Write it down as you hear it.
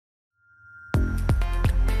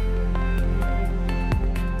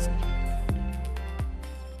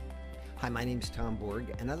my name is Tom Borg,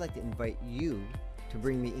 and I'd like to invite you to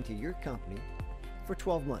bring me into your company for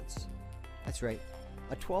 12 months. That's right,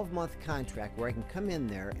 a 12-month contract where I can come in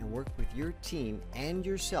there and work with your team and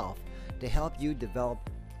yourself to help you develop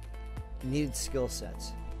needed skill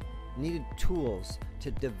sets, needed tools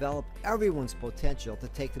to develop everyone's potential to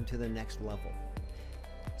take them to the next level.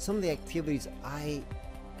 Some of the activities I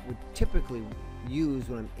would typically use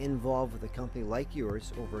when I'm involved with a company like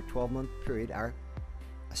yours over a 12-month period are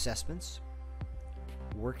assessments,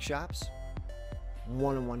 workshops,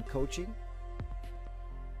 one-on-one coaching,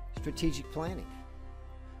 strategic planning.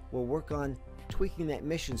 We'll work on tweaking that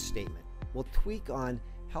mission statement. We'll tweak on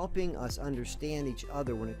helping us understand each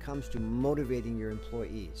other when it comes to motivating your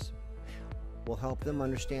employees. We'll help them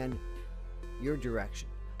understand your direction,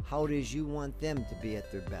 how it is you want them to be at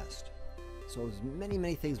their best. So there's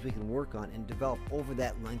many things we can work on and develop over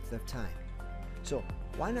that length of time. So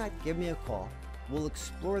why not give me a call? We'll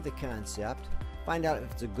explore the concept, find out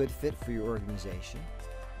if it's a good fit for your organization,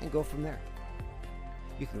 and go from there.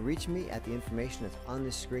 You can reach me at the information that's on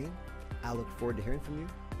this screen. I look forward to hearing from you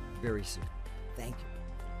very soon. Thank you.